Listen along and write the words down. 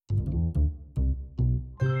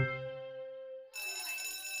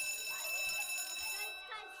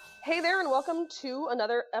Hey there, and welcome to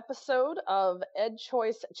another episode of Ed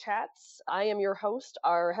Choice Chats. I am your host,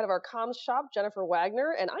 our head of our comms shop, Jennifer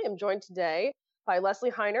Wagner, and I am joined today by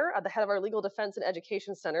Leslie Heiner, the head of our Legal Defense and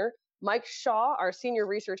Education Center, Mike Shaw, our senior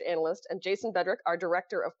research analyst, and Jason Bedrick, our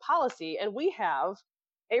director of policy. And we have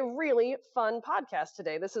a really fun podcast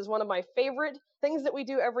today. This is one of my favorite things that we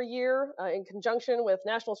do every year in conjunction with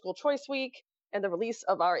National School Choice Week and the release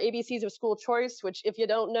of our ABCs of School Choice, which, if you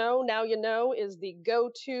don't know, now you know, is the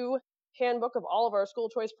go-to handbook of all of our school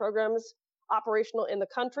choice programs operational in the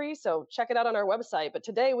country. So check it out on our website. But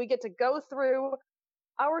today we get to go through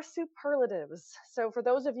our superlatives. So for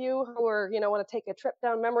those of you who are, want to take a trip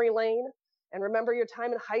down memory lane and remember your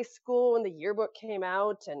time in high school when the yearbook came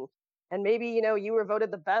out and maybe, you were voted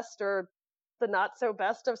the best or the not so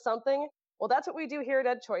best of something. Well, that's what we do here at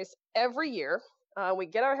Ed Choice every year. We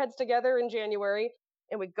get our heads together in January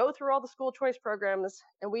and we go through all the school choice programs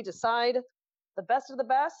and we decide the best of the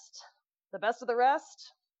best of the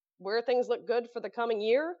rest, where things look good for the coming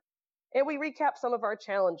year, and we recap some of our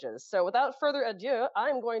challenges. So without further ado,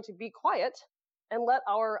 I'm going to be quiet and let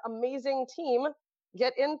our amazing team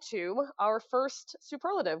get into our first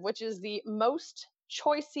superlative, which is the most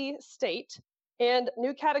choicey state. And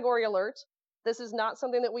new category alert, this is not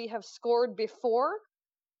something that we have scored before,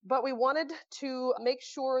 but we wanted to make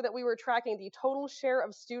sure that we were tracking the total share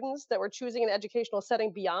of students that were choosing an educational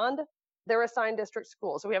setting beyond their assigned district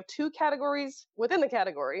school. So we have two categories within the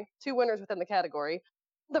category, two winners within the category.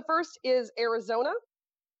 The first is Arizona,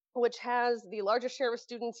 which has the largest share of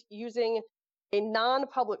students using a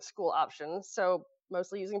non-public school option, so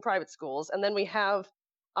mostly using private schools. And then we have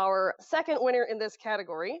our second winner in this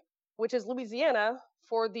category, which is Louisiana,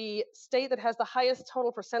 for the state that has the highest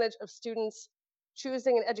total percentage of students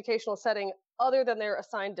choosing an educational setting other than their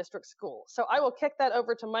assigned district school. So I will kick that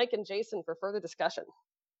over to Mike and Jason for further discussion.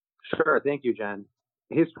 Sure. Thank you, Jen.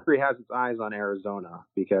 History has its eyes on Arizona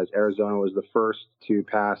because Arizona was the first to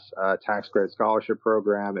pass a tax credit scholarship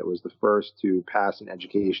program. It was the first to pass an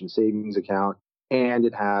education savings account, and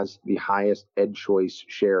it has the highest Ed Choice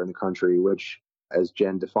share in the country, which, as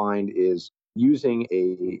Jen defined, is using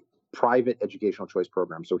a private educational choice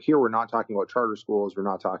program. So here we're not talking about charter schools, we're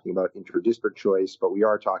not talking about inter-district choice, but we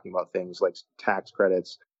are talking about things like tax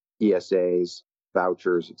credits, ESAs,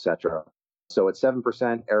 vouchers, etc. So at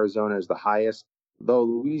 7%, Arizona is the highest. Though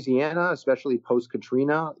Louisiana, especially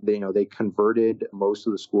post-Katrina, they converted most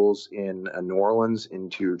of the schools in New Orleans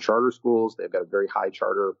into charter schools. They've got a very high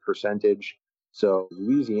charter percentage. So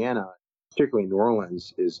Louisiana, particularly New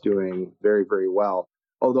Orleans, is doing very, very well.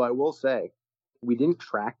 Although I will say, we didn't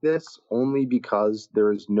track this only because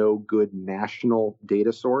there is no good national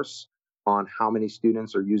data source on how many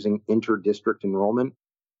students are using inter-district enrollment.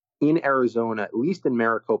 In Arizona, at least in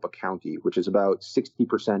Maricopa County, which is about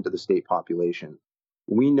 60% of the state population,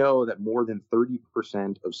 we know that more than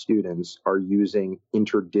 30% of students are using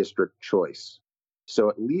inter-district choice. So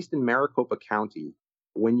at least in Maricopa County,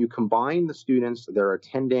 when you combine the students that are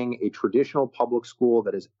attending a traditional public school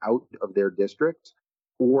that is out of their district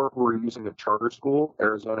or who are using a charter school,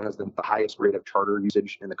 Arizona has the highest rate of charter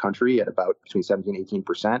usage in the country at about between 17 and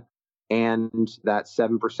 18%. And that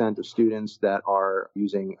 7% of students that are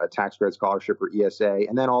using a tax credit scholarship or ESA,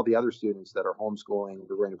 and then all the other students that are homeschooling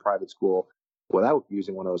or going to private school without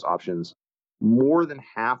using one of those options, more than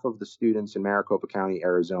half of the students in Maricopa County,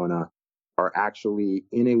 Arizona, are actually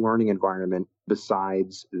in a learning environment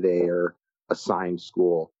besides their assigned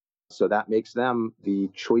school. So that makes them the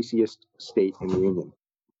choiciest state in the union.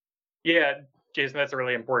 Yeah, Jason, that's a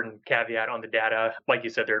really important caveat on the data. Like you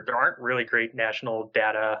said, there aren't really great national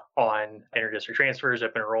data on interdistrict transfers,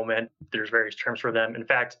 open enrollment. There's various terms for them. In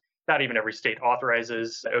fact, not even every state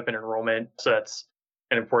authorizes open enrollment. So that's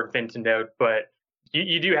an important thing to note. But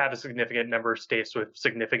you do have a significant number of states with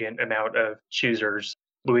significant amount of choosers,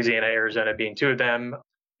 Louisiana, Arizona being two of them.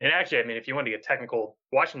 And actually, I mean, if you want to get technical,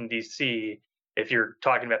 Washington, D.C., if you're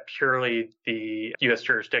talking about purely the U.S.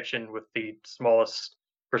 jurisdiction with the smallest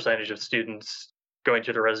percentage of students going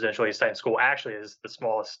to the residentially assigned school, actually is the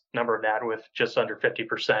smallest number of that, with just under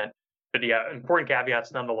 50%. But yeah, important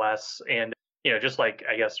caveats nonetheless. And, just like,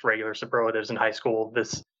 I guess, regular superlatives in high school,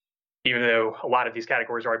 this, even though a lot of these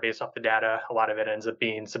categories are based off the data, a lot of it ends up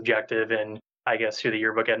being subjective, and I guess who the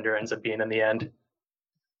yearbook editor ends up being in the end.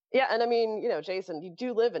 Yeah, and I mean, Jason, you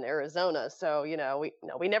do live in Arizona, so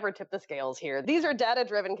we never tip the scales here. These are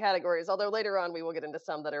data-driven categories, although later on we will get into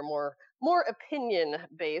some that are more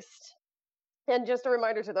opinion-based. And just a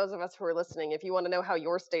reminder to those of us who are listening, if you want to know how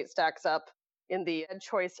your state stacks up in the Ed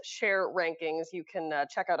Choice share rankings, you can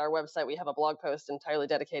check out our website. We have a blog post entirely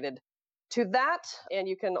dedicated to that, and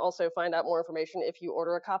you can also find out more information if you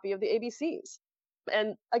order a copy of the ABCs.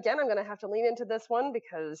 And again, I'm going to have to lean into this one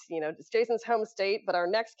because, it's Jason's home state, but our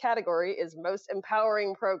next category is Most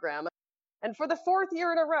Empowering Program. And for the fourth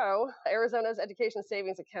year in a row, Arizona's Education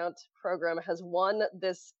Savings Account program has won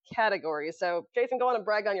this category. So, Jason, go on and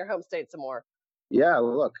brag on your home state some more. Yeah,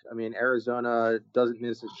 look, I mean, Arizona doesn't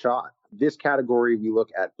miss a shot. This category, we look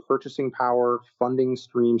at purchasing power, funding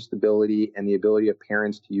stream stability, and the ability of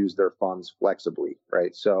parents to use their funds flexibly,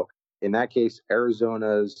 right? So in that case,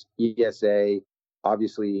 Arizona's ESA,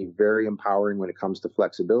 obviously very empowering when it comes to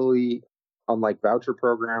flexibility. Unlike voucher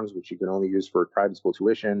programs, which you can only use for private school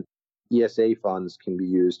tuition, ESA funds can be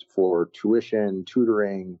used for tuition,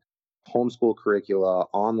 tutoring, homeschool curricula,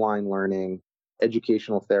 online learning,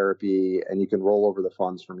 educational therapy, and you can roll over the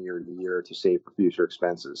funds from year to year to save for future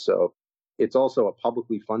expenses. So it's also a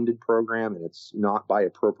publicly funded program, and it's not by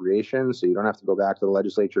appropriation. So you don't have to go back to the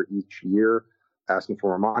legislature each year asking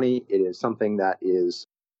for more money. It is something that is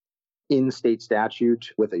in state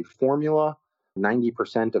statute with a formula,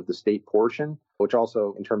 90% of the state portion, which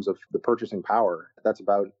also in terms of the purchasing power, that's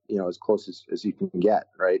about, as close as you can get,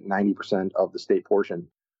 right? 90% of the state portion.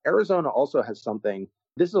 Arizona also has something.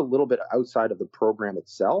 This is a little bit outside of the program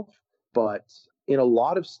itself, but in a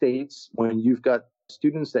lot of states, when you've got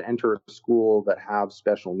students that enter a school that have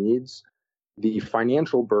special needs, the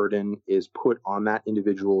financial burden is put on that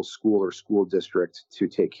individual school or school district to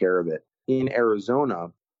take care of it. In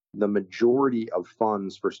Arizona, the majority of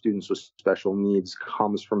funds for students with special needs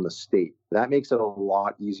comes from the state. That makes it a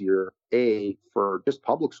lot easier, for just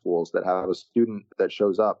public schools that have a student that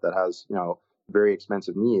shows up that has, very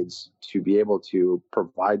expensive needs, to be able to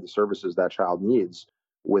provide the services that child needs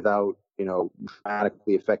without,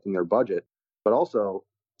 dramatically affecting their budget. But also,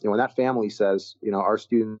 when that family says, our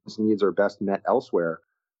students' needs are best met elsewhere,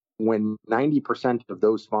 when 90% of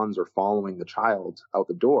those funds are following the child out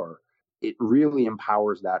the door, it really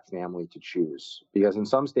empowers that family to choose. Because in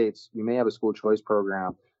some states, you may have a school choice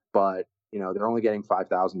program, but they're only getting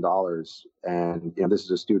 $5,000, and this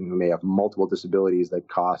is a student who may have multiple disabilities that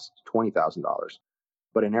cost $20,000.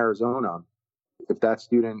 But in Arizona, if that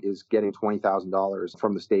student is getting $20,000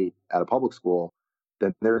 from the state at a public school,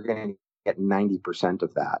 then they're going to get 90%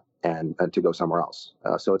 of that and to go somewhere else.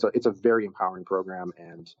 So it's a very empowering program,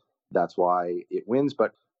 and that's why it wins.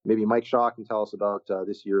 But maybe Mike Shaw can tell us about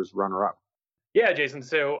this year's runner-up. Yeah, Jason.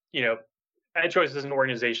 So, EdChoice as an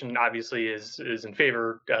organization obviously is in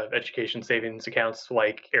favor of education savings accounts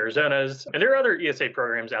like Arizona's. And there are other ESA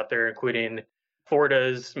programs out there, including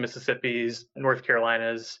Florida's, Mississippi's, North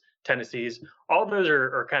Carolina's, Tennessee's. All of those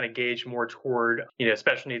are kind of gauged more toward,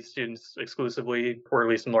 special needs students exclusively, or at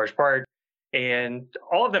least in large part. And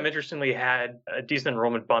all of them, interestingly, had decent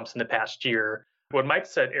enrollment bumps in the past year. What Mike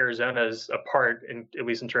said Arizona's apart, at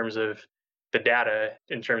least in terms of the data,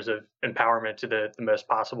 in terms of empowerment to the most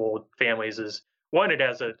possible families, is one, it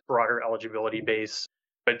has a broader eligibility base,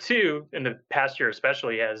 but two, in the past year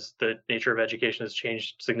especially, as the nature of education has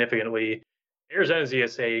changed significantly, Arizona's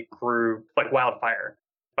ESA grew like wildfire.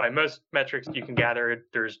 By most metrics you can gather,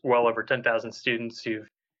 there's well over 10,000 students who've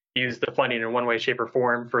used the funding in one way, shape, or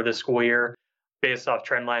form for this school year. Based off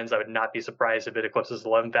trend lines, I would not be surprised if it eclipses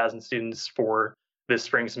 11,000 students for this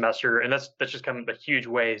spring semester. And that's just come a huge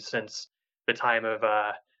way since the time of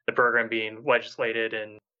the program being legislated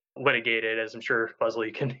and litigated, as I'm sure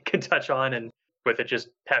Leslie can touch on, and with it just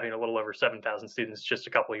having a little over 7,000 students just a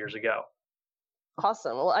couple of years ago.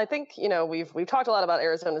 Awesome. Well, I think, we've talked a lot about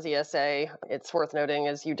Arizona's ESA. It's worth noting,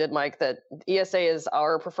 as you did, Mike, that ESA is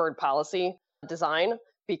our preferred policy design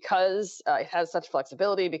because it has such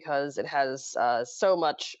flexibility, because it has so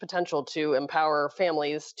much potential to empower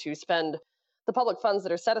families to spend the public funds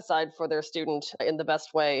that are set aside for their student in the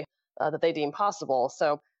best way that they deem possible.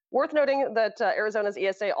 So worth noting that Arizona's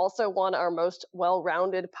ESA also won our most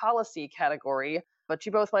well-rounded policy category, but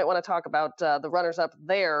you both might want to talk about the runners-up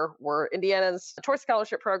there were Indiana's Choice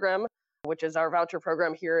Scholarship Program, which is our voucher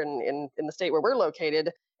program here in the state where we're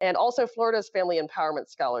located, and also Florida's Family Empowerment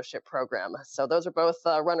Scholarship Program. So those are both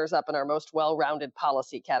runners-up in our most well-rounded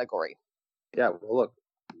policy category. Yeah, well, look,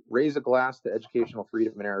 raise a glass to educational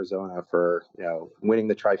freedom in Arizona for winning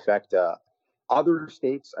the trifecta. Other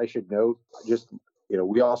states, I should note,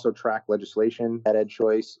 we also track legislation at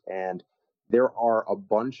EdChoice, and there are a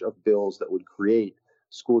bunch of bills that would create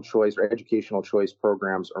school choice or educational choice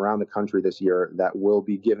programs around the country this year that will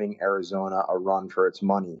be giving Arizona a run for its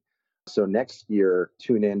money. So next year,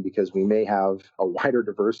 tune in, because we may have a wider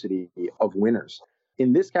diversity of winners.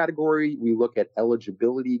 In this category, we look at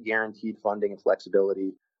eligibility, guaranteed funding, and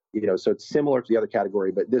flexibility. So it's similar to the other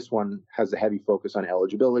category, but this one has a heavy focus on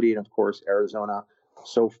eligibility. And of course, Arizona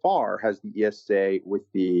so far has the ESA with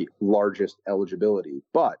the largest eligibility.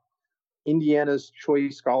 But Indiana's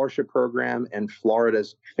Choice Scholarship Program and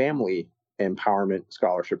Florida's Family Empowerment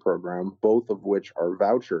Scholarship Program, both of which are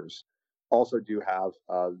vouchers, also do have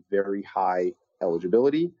a very high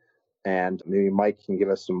eligibility. And maybe Mike can give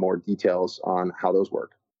us some more details on how those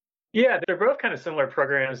work. Yeah, they're both kind of similar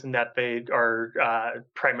programs in that they are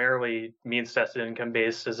primarily means tested income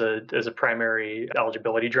based as a primary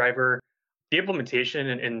eligibility driver. The implementation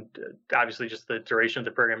and obviously just the duration of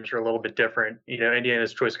the programs are a little bit different.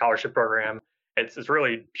 Indiana's Choice Scholarship Program, it's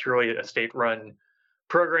really purely a state-run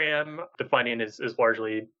program. The funding is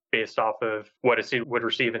largely based off of what a student would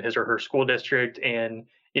receive in his or her school district, and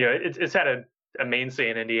it's had a mainstay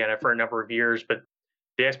in Indiana for a number of years, but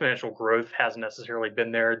the exponential growth hasn't necessarily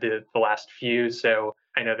been there the last few. So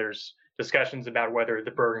I know there's discussions about whether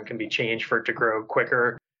the program can be changed for it to grow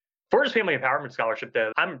quicker. Florida's Family Empowerment Scholarship,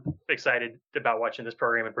 though, I'm excited about watching this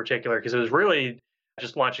program in particular because it was really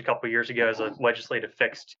just launched a couple of years ago as a legislative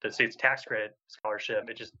fix to the state's tax credit scholarship.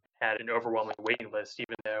 It just had an overwhelming waiting list,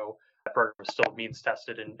 even though that program was still means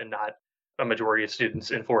tested and not a majority of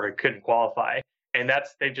students in Florida couldn't qualify. And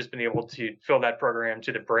they've just been able to fill that program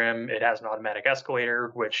to the brim. It has an automatic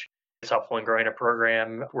escalator, which is helpful in growing a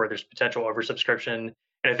program where there's potential oversubscription.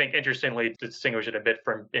 And I think, interestingly, to distinguish it a bit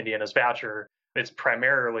from Indiana's voucher, it's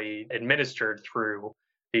primarily administered through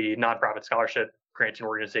the nonprofit scholarship granting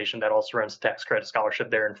organization that also runs the tax credit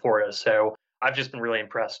scholarship there in Florida. So I've just been really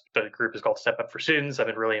impressed. The group is called Step Up for Students. I've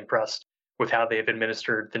been really impressed with how they've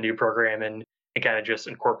administered the new program and kind of just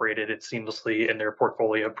incorporated it seamlessly in their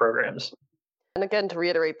portfolio of programs. And again, to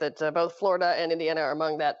reiterate that both Florida and Indiana are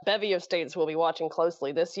among that bevy of states we'll be watching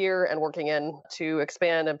closely this year and working in to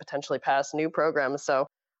expand and potentially pass new programs. So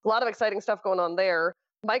a lot of exciting stuff going on there.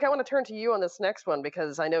 Mike, I want to turn to you on this next one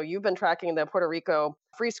because I know you've been tracking the Puerto Rico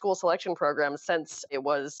free school selection program since it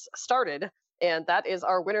was started. And that is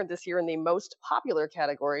our winner this year in the most popular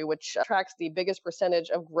category, which tracks the biggest percentage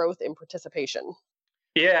of growth in participation.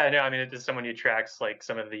 Yeah, no, I mean, it is someone who tracks like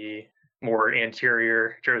some of the more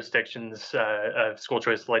anterior jurisdictions of school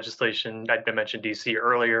choice legislation. I mentioned DC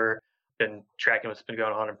earlier, been tracking what's been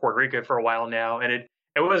going on in Puerto Rico for a while now. And it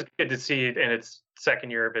was good to see in its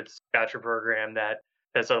second year of its voucher program that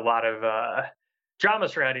there's a lot of drama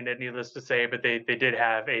surrounding it, needless to say, but they did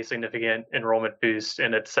have a significant enrollment boost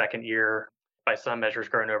in its second year, by some measures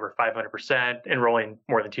growing over 500%, enrolling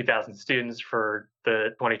more than 2,000 students for the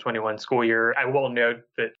 2021 school year. I will note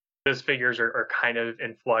that those figures are kind of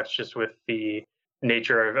in flux just with the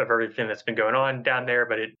nature of everything that's been going on down there,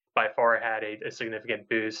 but it by far had a significant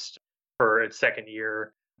boost for its second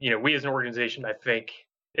year. We as an organization, I think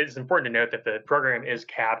it's important to note that the program is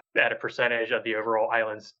capped at a percentage of the overall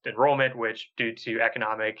island's enrollment, which due to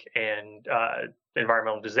economic and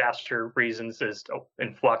environmental disaster reasons is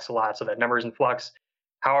in flux a lot. So that number is in flux.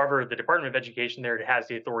 However, the Department of Education there has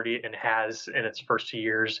the authority and has in its first 2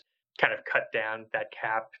 years kind of cut down that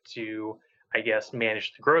cap to, I guess,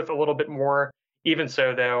 manage the growth a little bit more. Even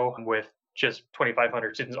so, though, with just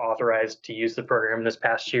 2,500 students authorized to use the program this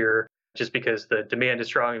past year, just because the demand is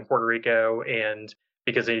strong in Puerto Rico and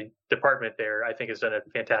because the department there, I think, has done a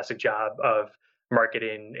fantastic job of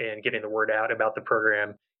marketing and getting the word out about the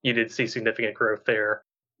program. You did see significant growth there.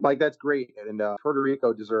 Mike, that's great. And Puerto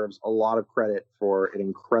Rico deserves a lot of credit for an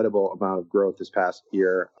incredible amount of growth this past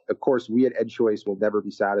year. Of course, we at EdChoice will never be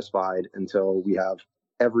satisfied until we have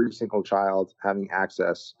every single child having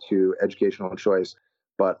access to educational choice.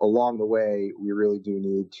 But along the way, we really do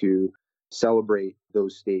need to celebrate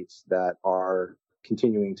those states that are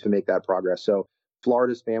continuing to make that progress. So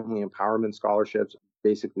Florida's Family Empowerment Scholarships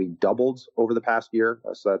basically doubled over the past year.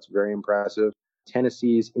 So that's very impressive.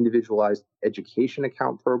 Tennessee's Individualized Education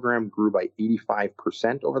Account Program grew by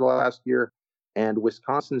 85% over the last year. And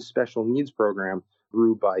Wisconsin's Special Needs Program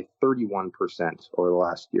grew by 31% over the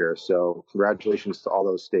last year. So congratulations to all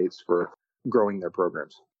those states for growing their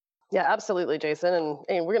programs. Yeah, absolutely, Jason.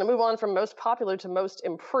 And we're going to move on from most popular to most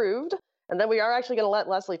improved. And then we are actually going to let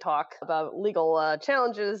Leslie talk about legal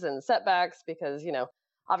challenges and setbacks because,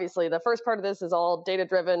 obviously the first part of this is all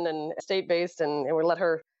data-driven and state-based, and we'll let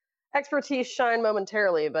her expertise shine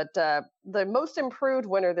momentarily. But the most improved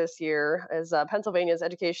winner this year is Pennsylvania's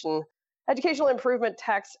Educational Improvement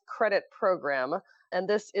Tax Credit Program. And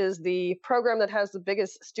this is the program that has the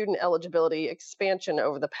biggest student eligibility expansion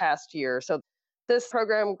over the past year. So this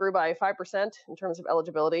program grew by 5% in terms of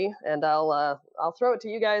eligibility, and I'll throw it to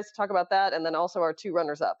you guys to talk about that, and then also our two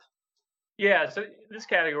runners-up. Yeah, so this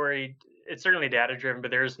category, it's certainly data-driven,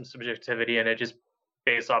 but there is some subjectivity in it just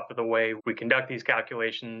based off of the way we conduct these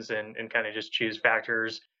calculations and kind of just choose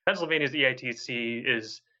factors. Pennsylvania's EITC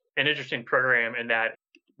is an interesting program in that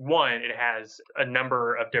one, it has a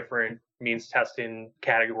number of different means testing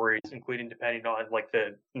categories, including depending on like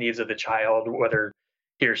the needs of the child, whether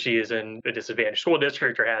he or she is in a disadvantaged school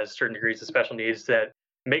district or has certain degrees of special needs that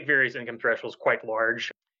make various income thresholds quite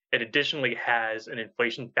large. It additionally has an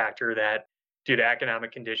inflation factor that, due to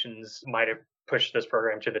economic conditions, might have pushed this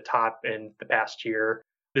program to the top in the past year.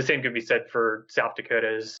 The same could be said for South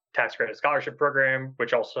Dakota's tax credit scholarship program,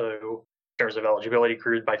 which also, in terms of eligibility,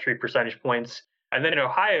 grew by 3 percentage points. And then in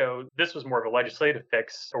Ohio, this was more of a legislative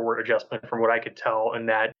fix or adjustment from what I could tell, in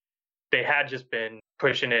that they had just been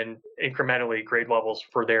pushing in incrementally grade levels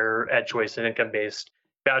for their EdChoice and income-based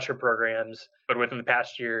voucher programs. But within the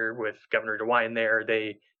past year, with Governor DeWine there,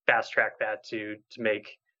 they fast-tracked that to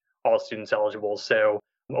make all students eligible. So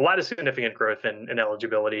a lot of significant growth in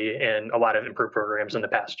eligibility and a lot of improved programs in the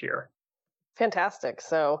past year. Fantastic.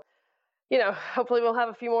 So, hopefully we'll have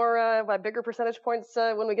a few more by bigger percentage points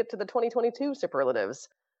when we get to the 2022 superlatives.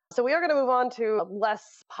 So we are going to move on to a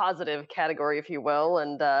less positive category, if you will.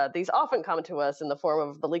 And these often come to us in the form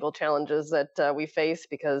of the legal challenges that we face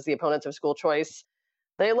because the opponents of school choice,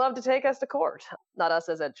 they love to take us to court. Not us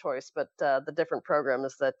as EdChoice, but the different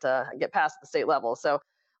programs that get passed at the state level. So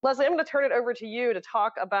Leslie, I'm going to turn it over to you to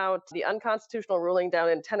talk about the unconstitutional ruling down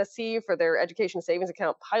in Tennessee for their education savings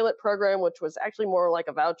account pilot program, which was actually more like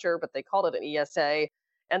a voucher, but they called it an ESA.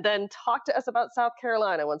 And then talk to us about South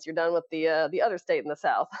Carolina once you're done with the other state in the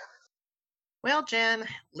South. Well, Jen,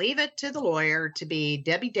 leave it to the lawyer to be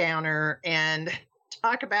Debbie Downer and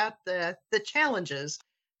talk about the challenges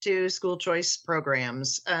to school choice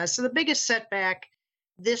programs. So the biggest setback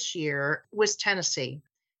this year was Tennessee.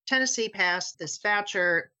 Tennessee passed this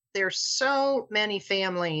voucher. There's so many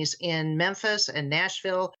families in Memphis and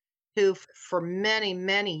Nashville who, for many,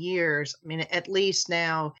 many years, at least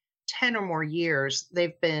now 10 or more years,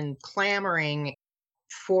 they've been clamoring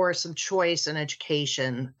for some choice in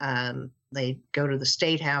education. They go to the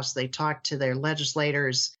State House, they talk to their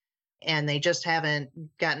legislators, and they just haven't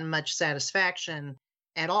gotten much satisfaction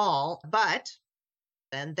at all. But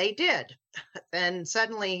then they did. And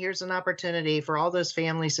suddenly here's an opportunity for all those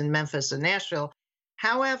families in Memphis and Nashville.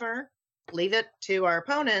 However, leave it to our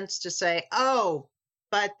opponents to say, oh,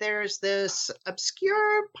 but there's this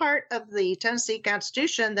obscure part of the Tennessee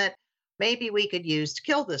Constitution that maybe we could use to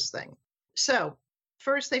kill this thing. So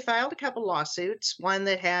first, they filed a couple lawsuits, one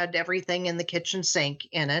that had everything in the kitchen sink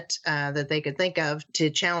in it that they could think of to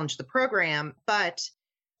challenge the program. But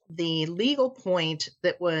the legal point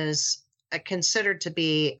that was considered to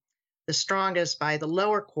be the strongest by the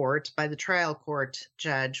lower court, by the trial court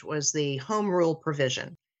judge, was the home rule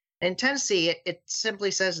provision. In Tennessee, it simply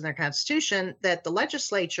says in their constitution that the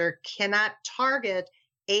legislature cannot target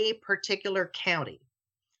a particular county.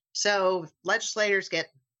 So legislators get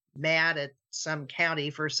mad at some county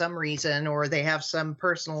for some reason, or they have some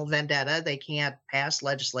personal vendetta. They can't pass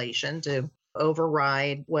legislation to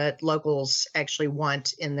override what locals actually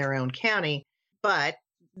want in their own county. But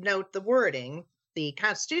note the wording. The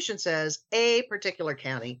Constitution says a particular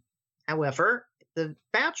county. However, the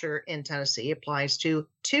voucher in Tennessee applies to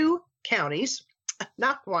 2 counties,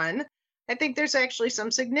 not one. I think there's actually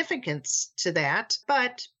some significance to that.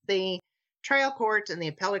 But the trial court and the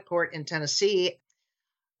appellate court in Tennessee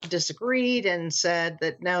disagreed and said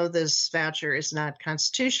that no, this voucher is not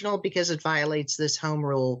constitutional because it violates this home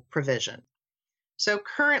rule provision. So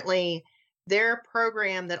currently, their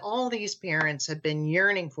program that all these parents have been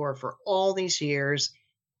yearning for all these years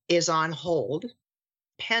is on hold,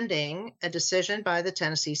 pending a decision by the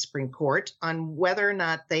Tennessee Supreme Court on whether or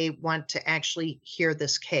not they want to actually hear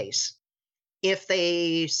this case. If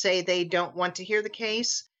they say they don't want to hear the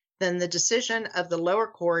case, then the decision of the lower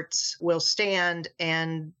courts will stand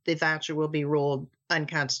and the voucher will be ruled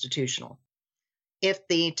unconstitutional. If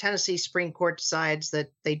the Tennessee Supreme Court decides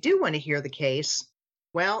that they do want to hear the case,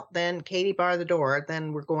 well, then Katie bar the door.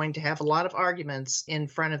 Then we're going to have a lot of arguments in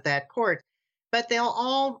front of that court. But they'll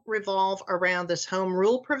all revolve around this home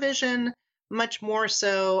rule provision, much more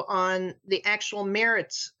so on the actual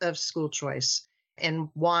merits of school choice and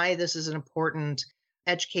why this is an important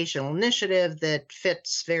educational initiative that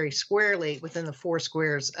fits very squarely within the 4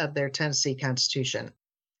 squares of their Tennessee Constitution.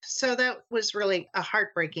 So that was really a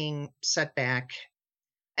heartbreaking setback.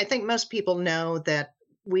 I think most people know that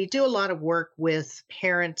we do a lot of work with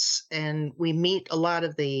parents and we meet a lot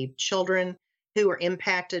of the children who are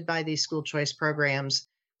impacted by these school choice programs.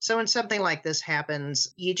 So when something like this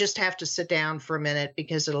happens, you just have to sit down for a minute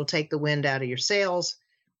because it'll take the wind out of your sails.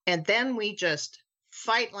 And then we just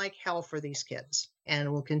fight like hell for these kids.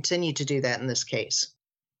 And we'll continue to do that in this case.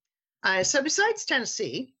 So besides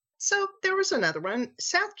Tennessee, so there was another one.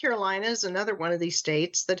 South Carolina is another one of these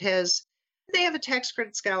states that has They have a tax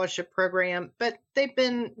credit scholarship program, but they've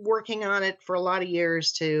been working on it for a lot of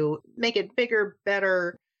years to make it bigger,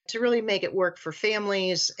 better, to really make it work for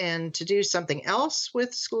families and to do something else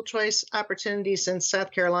with school choice opportunities in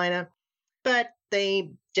South Carolina. But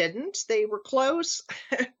they didn't. They were close.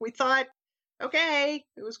 We thought, okay,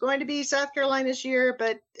 it was going to be South Carolina's year,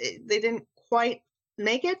 but they didn't quite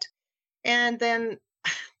make it. And then,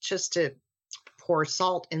 just to pour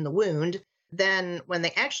salt in the wound, then when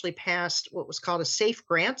they actually passed what was called a Safe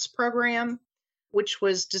Grants program, which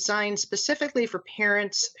was designed specifically for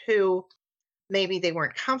parents who maybe they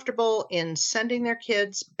weren't comfortable in sending their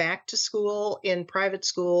kids back to school in private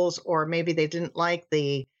schools, or maybe they didn't like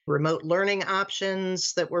the remote learning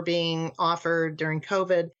options that were being offered during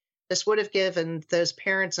COVID. This would have given those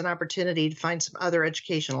parents an opportunity to find some other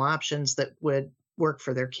educational options that would work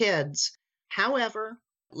for their kids. However,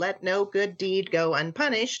 let no good deed go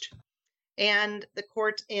unpunished. And the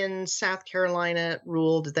court in South Carolina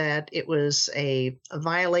ruled that it was a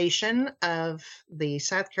violation of the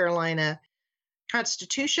South Carolina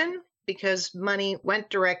Constitution because money went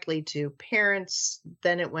directly to parents,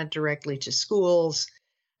 then it went directly to schools.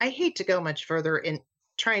 I hate to go much further in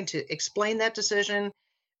trying to explain that decision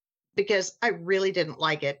because I really didn't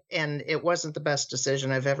like it, and it wasn't the best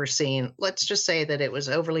decision I've ever seen. Let's just say that it was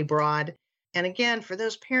overly broad. And again, for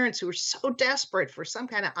those parents who are so desperate for some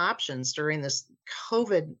kind of options during this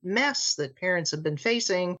COVID mess that parents have been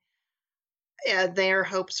facing, their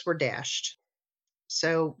hopes were dashed.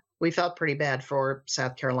 So we felt pretty bad for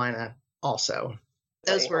South Carolina also.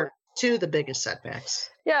 Those were two of the biggest setbacks.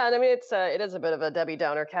 Yeah, and I mean, it is a bit of a Debbie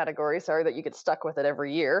Downer category. Sorry that you get stuck with it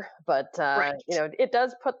every year, but Right. it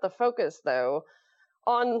does put the focus though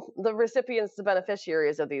on the recipients, the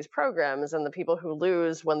beneficiaries of these programs, and the people who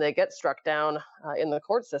lose when they get struck down in the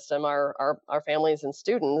court system are our families and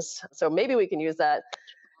students. So maybe we can use that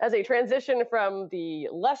as a transition from the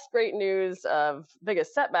less great news of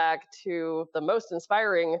biggest setback to the most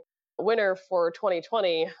inspiring winner for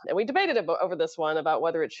 2020. And we debated over this one about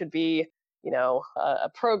whether it should be a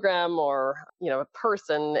program or a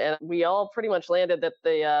person, and we all pretty much landed that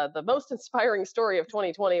the most inspiring story of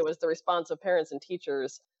 2020 was the response of parents and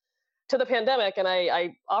teachers to the pandemic. And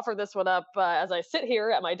I offer this one up as I sit here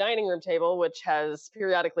at my dining room table, which has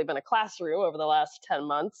periodically been a classroom over the last 10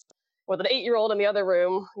 months, with an 8-year-old in the other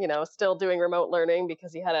room, still doing remote learning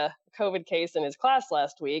because he had a COVID case in his class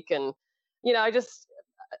last week. And I just,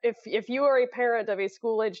 if you are a parent of a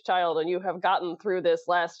school-age child and you have gotten through this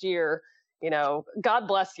last year, God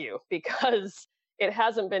bless you, because it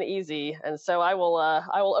hasn't been easy. And so I will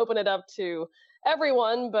open it up to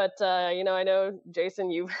everyone. But I know, Jason,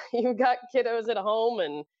 you've got kiddos at home,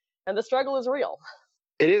 and the struggle is real.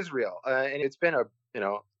 It is real, and it's been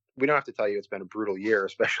we don't have to tell you it's been a brutal year,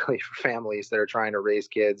 especially for families that are trying to raise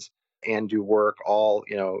kids and do work all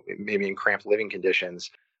maybe in cramped living conditions.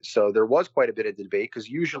 So there was quite a bit of debate because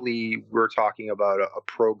usually we're talking about a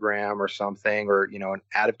program or something, or, an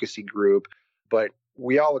advocacy group. But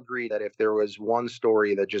we all agree that if there was one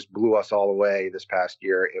story that just blew us all away this past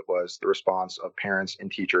year, it was the response of parents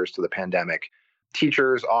and teachers to the pandemic.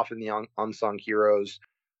 Teachers, often the unsung heroes,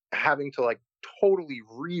 having to totally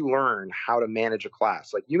relearn how to manage a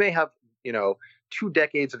class. Like, you may have, 2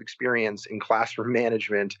 decades of experience in classroom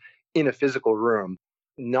management in a physical room.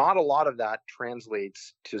 Not a lot of that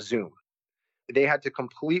translates to Zoom. They had to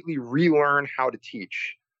completely relearn how to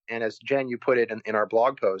teach. And as Jen, you put it in our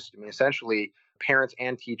blog post, I mean, essentially, parents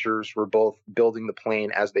and teachers were both building the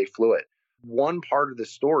plane as they flew it. One part of the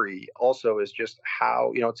story also is just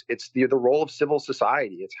how, it's the role of civil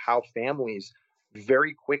society. It's how families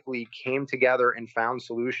very quickly came together and found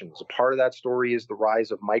solutions. A part of that story is the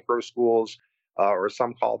rise of micro schools, or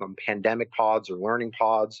some call them pandemic pods or learning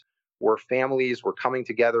pods, where families were coming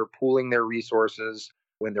together, pooling their resources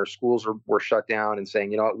when their schools were shut down, and saying,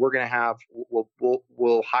 we're going to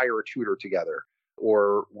we'll hire a tutor together,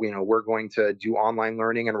 or, we're going to do online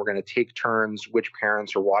learning and we're going to take turns which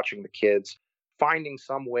parents are watching the kids, finding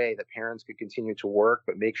some way that parents could continue to work,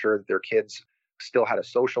 but make sure that their kids still had a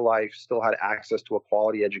social life, still had access to a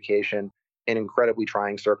quality education in incredibly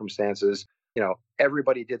trying circumstances.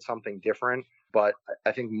 Everybody did something different, but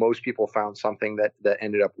I think most people found something that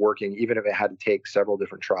ended up working, even if it had to take several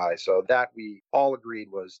different tries. So that we all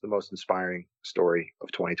agreed was the most inspiring story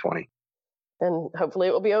of 2020. And hopefully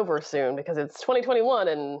it will be over soon, because it's 2021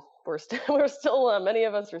 and we're still many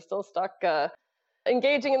of us are still stuck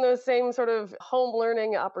engaging in those same sort of home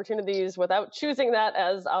learning opportunities without choosing that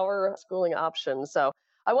as our schooling option. So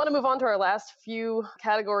I want to move on to our last few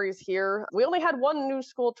categories here. We only had one new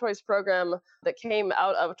school choice program that came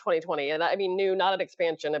out of 2020. And I mean new, not an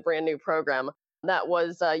expansion, a brand new program. That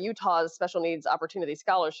was Utah's Special Needs Opportunity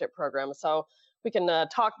Scholarship Program. So we can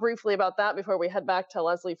talk briefly about that before we head back to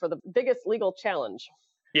Leslie for the biggest legal challenge.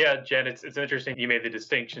 Yeah, Jen, it's interesting you made the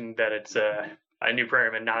distinction that it's a new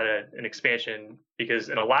program and not an expansion, because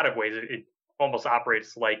in a lot of ways it almost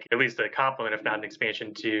operates like at least a complement, if not an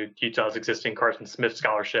expansion, to Utah's existing Carson Smith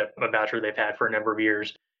Scholarship, a voucher they've had for a number of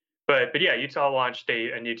years. But yeah, Utah launched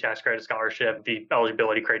a new tax credit scholarship. The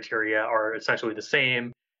eligibility criteria are essentially the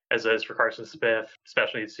same as is for Carson Smith,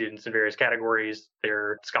 special needs students in various categories.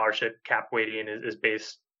 Their scholarship cap weighting is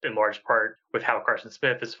based in large part with how Carson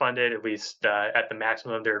Smith is funded, at least at the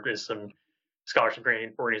maximum. There is some scholarship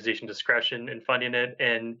granting organization discretion in funding it.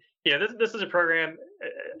 And this is a program.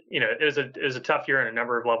 It was a tough year on a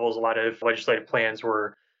number of levels. A lot of legislative plans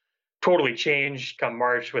were totally changed come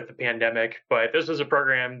March with the pandemic. But this was a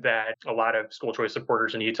program that a lot of school choice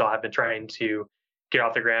supporters in Utah have been trying to get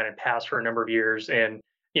off the ground and pass for a number of years. And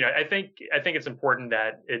I think it's important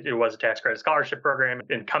that it was a tax credit scholarship program.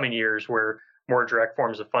 In coming years, where more direct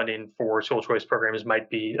forms of funding for school choice programs might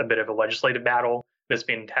be a bit of a legislative battle, this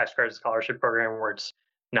being a tax credit scholarship program where it's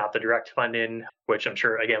not the direct funding, which I'm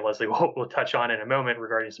sure, again, Leslie will touch on in a moment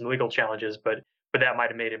regarding some legal challenges, but that might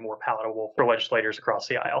have made it more palatable for legislators across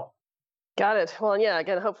the aisle. Got it. Well, yeah,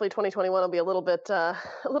 again, hopefully 2021 will be a little bit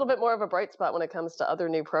more of a bright spot when it comes to other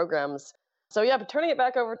new programs. So yeah, but turning it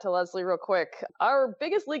back over to Leslie real quick, our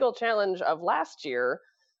biggest legal challenge of last year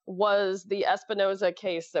was the Espinoza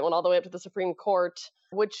case that went all the way up to the Supreme Court,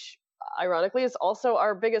 which ironically is also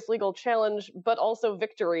our biggest legal challenge, but also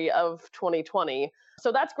victory of 2020.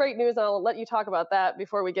 So that's great news, and I'll let you talk about that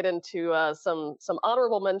before we get into some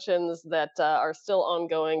honorable mentions that are still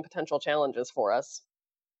ongoing potential challenges for us.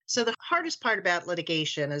 So the hardest part about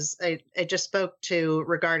litigation, as I just spoke to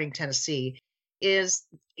regarding Tennessee, is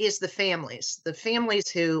the families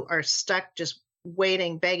who are stuck just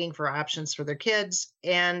waiting, begging for options for their kids.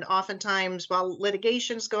 And oftentimes while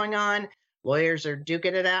litigation is going on, lawyers are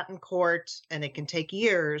duking it out in court, and it can take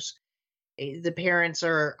years. The parents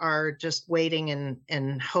are just waiting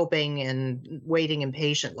and hoping and waiting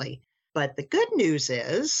impatiently. But the good news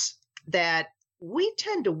is that we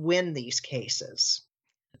tend to win these cases.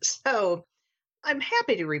 So I'm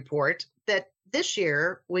happy to report that this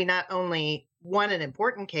year we not only won an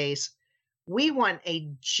important case, we won a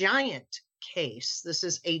giant case. This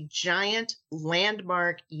is a giant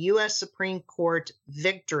landmark U.S. Supreme Court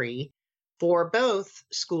victory for both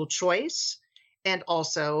school choice and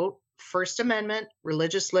also First Amendment,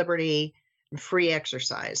 religious liberty, and free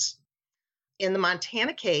exercise. In the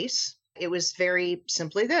Montana case, it was very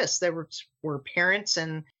simply this. There were parents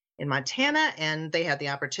in Montana, and they had the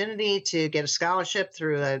opportunity to get a scholarship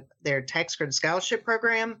through their tax credit scholarship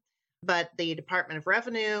program. But the Department of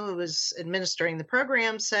Revenue, who was administering the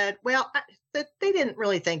program, said, well, that they didn't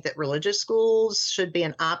really think that religious schools should be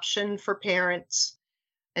an option for parents.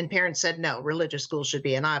 And parents said, no, religious schools should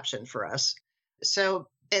be an option for us. So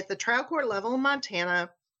at the trial court level in Montana,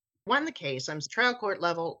 won the case. Trial court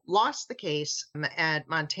level, lost the case at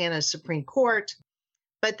Montana's Supreme Court,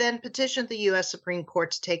 but then petitioned the U.S. Supreme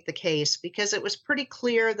Court to take the case because it was pretty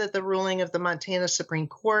clear that the ruling of the Montana Supreme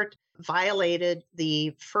Court violated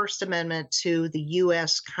the First Amendment to the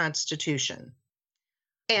U.S. Constitution.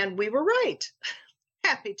 And we were right.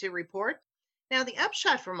 Happy to report. Now, the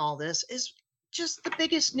upshot from all this is just the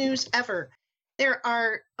biggest news ever. There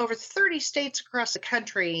are over 30 states across the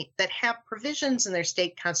country that have provisions in their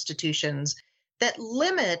state constitutions that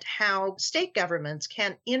limit how state governments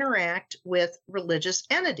can interact with religious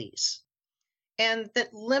entities, and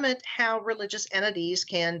that limit how religious entities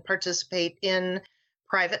can participate in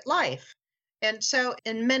private life. And so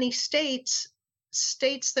in many states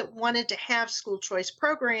that wanted to have school choice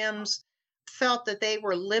programs felt that they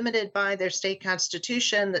were limited by their state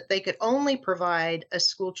constitution, that they could only provide a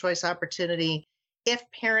school choice opportunity if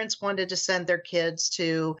parents wanted to send their kids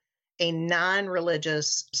to a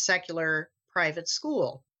non-religious, secular private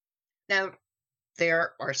school. Now,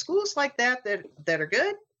 there are schools like that are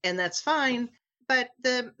good, and that's fine. But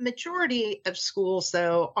the majority of schools,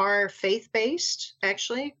 though, are faith-based,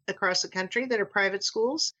 actually, across the country that are private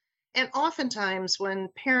schools. And oftentimes when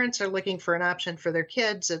parents are looking for an option for their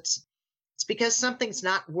kids, it's because something's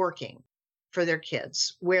not working for their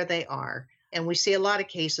kids where they are. And we see a lot of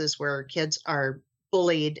cases where kids are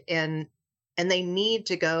bullied and they need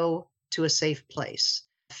to go to a safe place.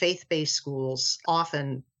 Faith-based schools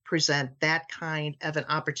often present that kind of an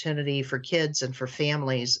opportunity for kids and for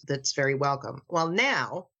families that's very welcome. Well,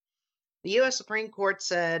 now the U.S. Supreme Court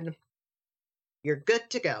said, you're good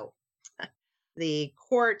to go. The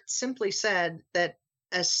court simply said that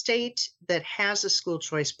a state that has a school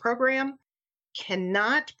choice program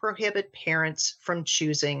cannot prohibit parents from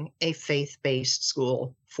choosing a faith-based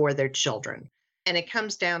school for their children. And it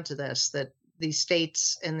comes down to this, that the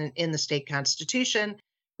states and in the state constitution,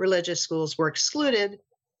 religious schools were excluded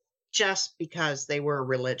just because they were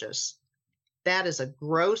religious. That is a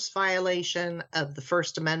gross violation of the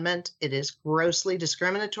First Amendment. It is grossly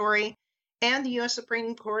discriminatory. And the U.S.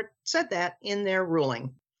 Supreme Court said that in their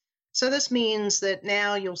ruling. So this means that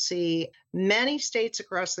now you'll see many states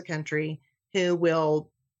across the country who will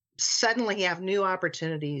suddenly have new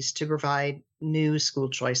opportunities to provide new school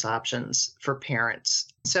choice options for parents.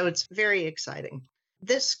 So it's very exciting.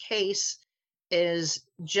 This case is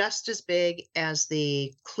just as big as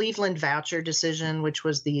the Cleveland voucher decision, which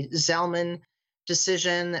was the Zellman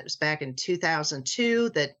decision that was back in 2002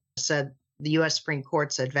 that said the U.S. Supreme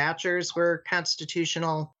Court said vouchers were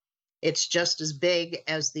constitutional. It's just as big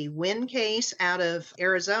as the Wynn case out of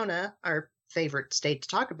Arizona, our favorite state to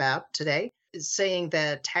talk about today, is saying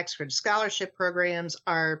that tax credit scholarship programs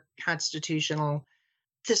are constitutional.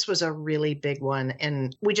 This was a really big one,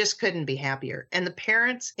 and we just couldn't be happier. And the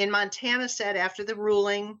parents in Montana said after the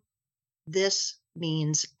ruling, this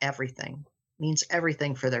means everything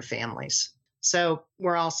for their families. So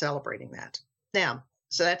we're all celebrating that. Now,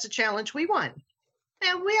 so that's a challenge we won.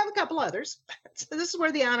 And we have a couple others. So this is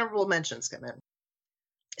where the honorable mentions come in.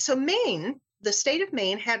 So Maine, the state of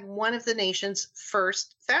Maine, had one of the nation's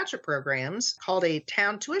first voucher programs called a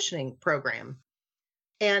town tuitioning program.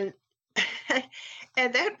 And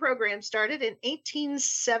that program started in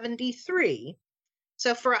 1873.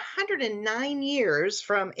 So for 109 years,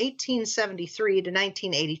 from 1873 to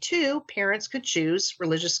 1982, parents could choose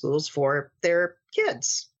religious schools for their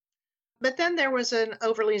kids. But then there was an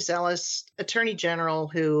overly zealous attorney general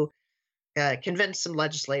who convinced some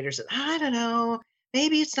legislators that, I don't know,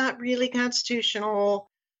 maybe it's not really constitutional.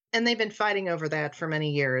 And they've been fighting over that for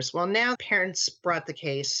many years. Well, now parents brought the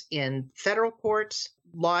case in federal court,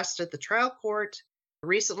 lost at the trial court,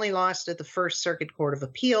 recently lost at the First Circuit Court of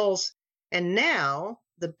Appeals. And now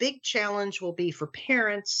the big challenge will be for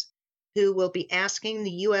parents who will be asking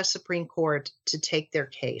the U.S. Supreme Court to take their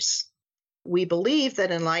case. We believe that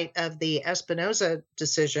in light of the Espinoza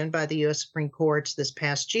decision by the U.S. Supreme Court this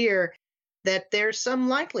past year, that there's some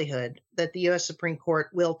likelihood that the U.S. Supreme Court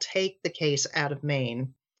will take the case out of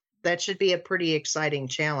Maine. That should be a pretty exciting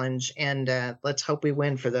challenge, and let's hope we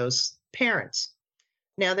win for those parents.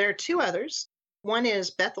 Now, there are two others. One is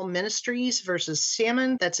Bethel Ministries versus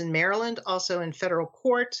Salmon. That's in Maryland, also in federal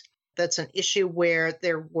court. That's an issue where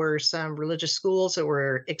there were some religious schools that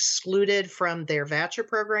were excluded from their voucher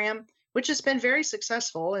program, which has been very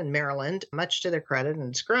successful in Maryland, much to their credit, and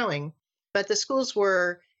it's growing. But the schools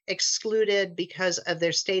were excluded because of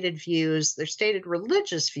their stated views, their stated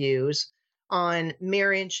religious views on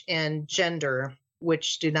marriage and gender,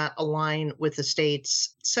 which do not align with the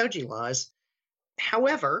state's SOGI laws.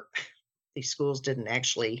 However, these schools didn't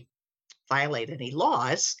actually violate any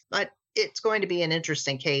laws, but it's going to be an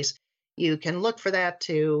interesting case. You can look for that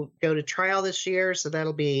to go to trial this year, so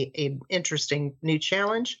that'll be an interesting new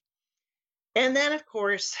challenge. And then, of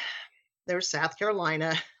course, there's South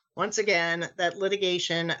Carolina. Once again, that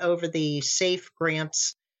litigation over the SAFE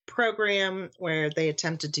Grants program where they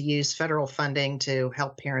attempted to use federal funding to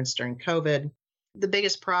help parents during COVID. The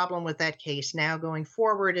biggest problem with that case now going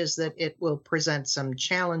forward is that it will present some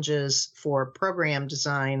challenges for program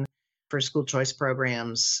design for school choice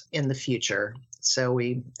programs in the future. So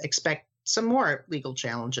we expect some more legal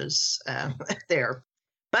challenges there.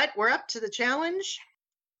 But we're up to the challenge,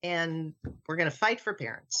 and we're going to fight for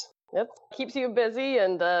parents. Yep, keeps you busy,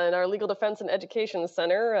 and in our Legal Defense and Education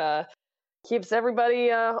Center, keeps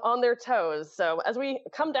everybody on their toes. So as we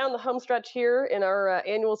come down the home stretch here in our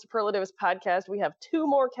annual Superlatives podcast, we have two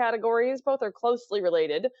more categories. Both are closely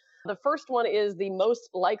related. The first one is the most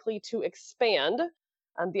likely to expand.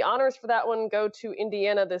 And the honors for that one go to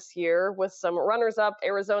Indiana this year with some runners-up,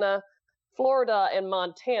 Arizona, Florida, and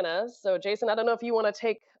Montana. So Jason, I don't know if you want to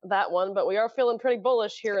take that one, but we are feeling pretty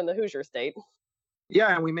bullish here in the Hoosier State.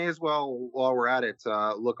 Yeah, and we may as well, while we're at it,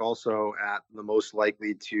 look also at the most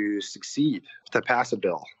likely to succeed, to pass a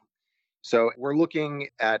bill. So we're looking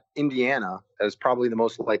at Indiana as probably the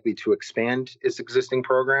most likely to expand its existing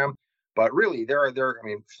program. But really,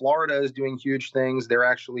 Florida is doing huge things. They're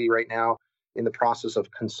actually right now in the process of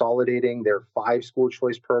consolidating their 5 school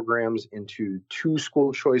choice programs into 2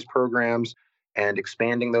 school choice programs and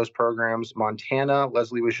expanding those programs. Montana,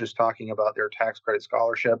 Leslie was just talking about their tax credit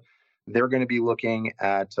scholarship. They're going to be looking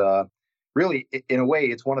at, really, in a way,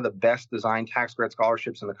 it's one of the best designed tax credit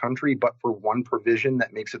scholarships in the country, but for one provision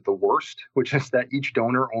that makes it the worst, which is that each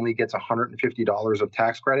donor only gets $150 of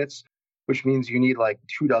tax credits. which means you need like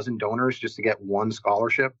 24 donors just to get one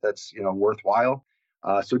scholarship that's, worthwhile.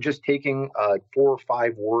 So just taking 4 or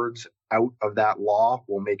 5 words out of that law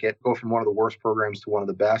will make it go from one of the worst programs to one of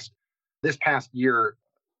the best. This past year,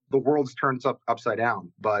 the world's turned upside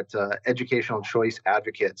down, but educational choice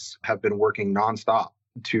advocates have been working nonstop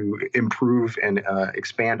to improve and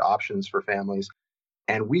expand options for families.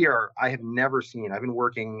 And I have never seen, I've been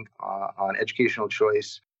working on educational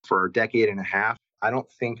choice for a decade and a half. I don't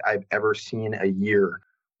think I've ever seen a year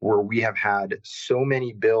where we have had so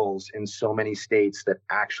many bills in so many states that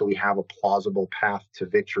actually have a plausible path to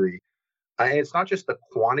victory. And it's not just the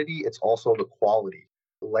quantity, it's also the quality.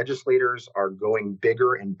 Legislators are going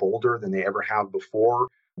bigger and bolder than they ever have before.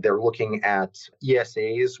 They're looking at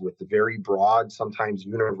ESAs with very broad, sometimes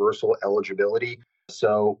universal eligibility.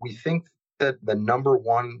 So we think that the number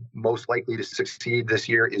one most likely to succeed this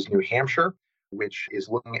year is New Hampshire, which is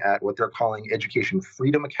looking at what they're calling education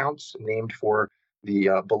freedom accounts, named for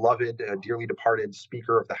the beloved, dearly departed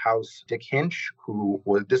Speaker of the House, Dick Hinch,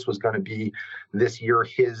 this was going to be this year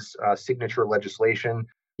his signature legislation.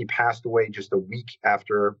 He passed away just a week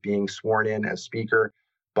after being sworn in as Speaker,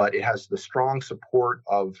 but it has the strong support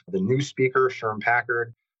of the new Speaker, Sherm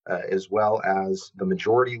Packard, as well as the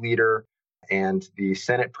Majority Leader and the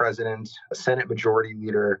Senate President, Senate Majority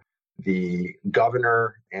Leader, the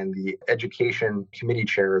Governor, and the Education Committee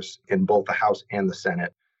chairs in both the House and the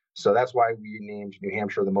Senate. So that's why we named New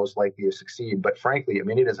Hampshire the most likely to succeed. But frankly,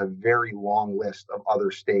 it is a very long list of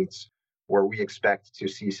other states where we expect to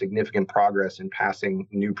see significant progress in passing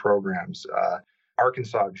new programs.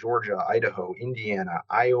 Arkansas, Georgia, Idaho, Indiana,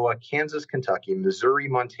 Iowa, Kansas, Kentucky, Missouri,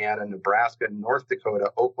 Montana, Nebraska, North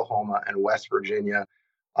Dakota, Oklahoma, and West Virginia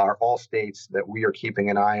are all states that we are keeping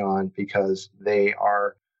an eye on because they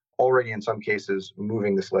are already in some cases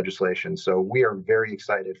moving this legislation. So we are very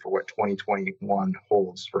excited for what 2021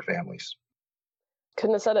 holds for families.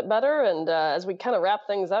 Couldn't have said it better. And as we kind of wrap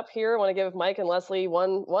things up here, I want to give Mike and Leslie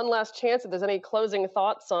one last chance if there's any closing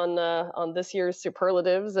thoughts on this year's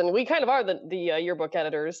superlatives. And we kind of are the yearbook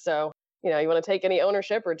editors, so you want to take any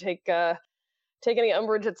ownership or take any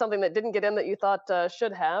umbrage at something that didn't get in that you thought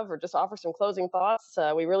should have, or just offer some closing thoughts.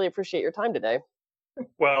 We really appreciate your time today.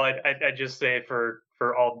 Well, I'd just say for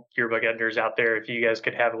all yearbook editors out there, if you guys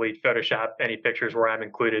could heavily Photoshop any pictures where I'm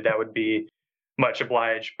included, that would be much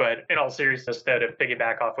obliged. But in all seriousness, though, to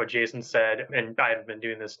piggyback off what Jason said, and I haven't been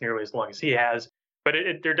doing this nearly as long as he has, but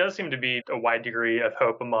there does seem to be a wide degree of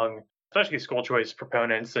hope among especially school choice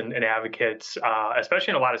proponents and advocates,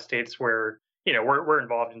 especially in a lot of states where, we're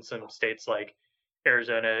involved in some states like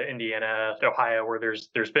Arizona, Indiana, Ohio, where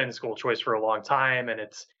there's been school choice for a long time, and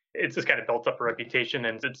it's just kind of built up a reputation,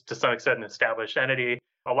 and it's to some extent an established entity.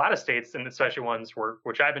 A lot of states, and especially ones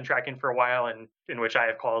which I've been tracking for a while, and in which I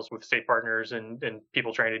have calls with state partners and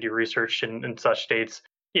people trying to do research in such states,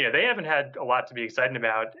 they haven't had a lot to be excited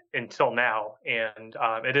about until now. And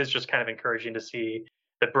it is just kind of encouraging to see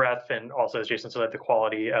the breadth and also, as Jason said, the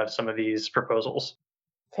quality of some of these proposals.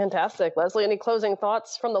 Fantastic. Leslie, any closing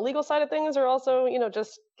thoughts from the legal side of things, or also,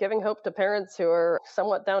 just giving hope to parents who are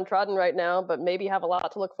somewhat downtrodden right now, but maybe have a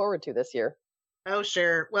lot to look forward to this year? Oh,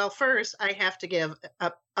 sure. Well, first, I have to give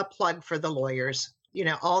a plug for the lawyers.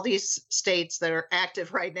 All these states that are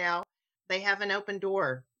active right now, they have an open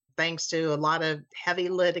door thanks to a lot of heavy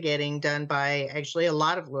litigating done by actually a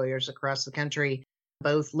lot of lawyers across the country,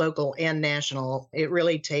 both local and national. It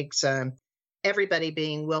really takes everybody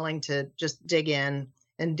being willing to just dig in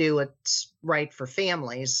and do what's right for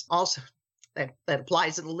families. Also, that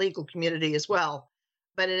applies in the legal community as well.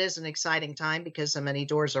 But it is an exciting time because so many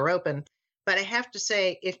doors are open. But I have to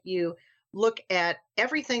say, if you look at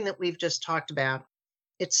everything that we've just talked about,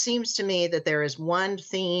 it seems to me that there is one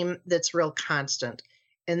theme that's real constant.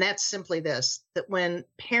 And that's simply this, that when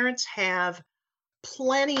parents have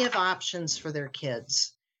plenty of options for their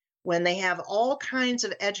kids, when they have all kinds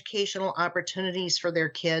of educational opportunities for their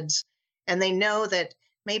kids, and they know that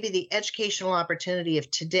maybe the educational opportunity of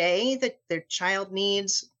today that their child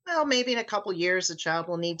needs, well, maybe in a couple years the child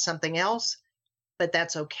will need something else, but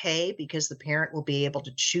that's okay because the parent will be able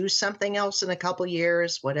to choose something else in a couple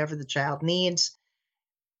years, whatever the child needs.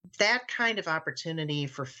 That kind of opportunity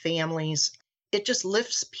for families, it just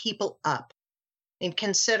lifts people up. And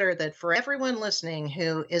consider that for everyone listening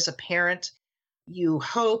who is a parent, you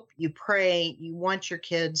hope, you pray, you want your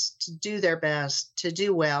kids to do their best, to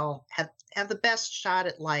do well, have the best shot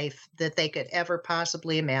at life that they could ever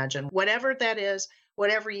possibly imagine, whatever that is,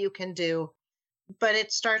 whatever you can do. But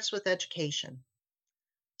it starts with education.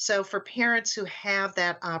 So for parents who have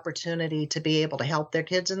that opportunity to be able to help their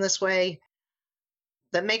kids in this way,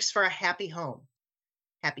 that makes for a happy home,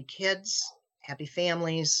 happy kids, happy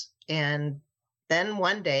families, And then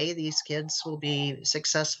one day, these kids will be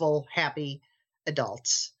successful, happy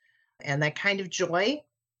adults. And that kind of joy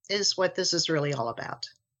is what this is really all about.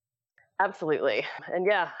 Absolutely. And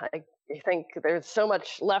yeah, I think there's so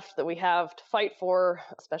much left that we have to fight for,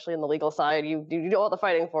 especially in the legal side. You do all the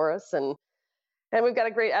fighting for us. And we've got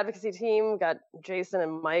a great advocacy team. We've got Jason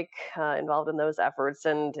and Mike involved in those efforts.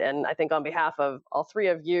 And I think on behalf of all three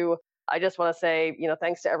of you, I just want to say,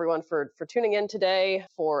 thanks to everyone for tuning in today.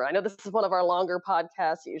 I know this is one of our longer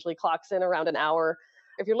podcasts. It usually clocks in around an hour.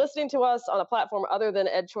 If you're listening to us on a platform other than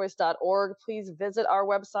edchoice.org, please visit our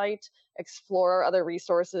website, explore our other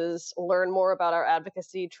resources, learn more about our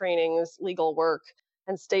advocacy trainings, legal work,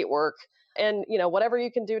 and state work. And, whatever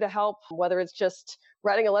you can do to help, whether it's just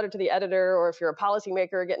writing a letter to the editor, or if you're a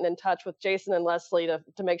policymaker, getting in touch with Jason and Leslie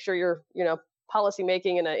to make sure you're, policy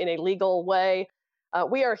making in a legal way.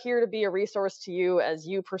 We are here to be a resource to you as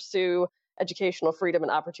you pursue educational freedom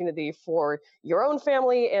and opportunity for your own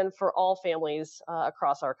family and for all families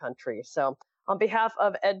across our country. So on behalf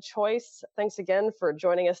of EdChoice, thanks again for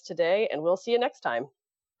joining us today, and we'll see you next time.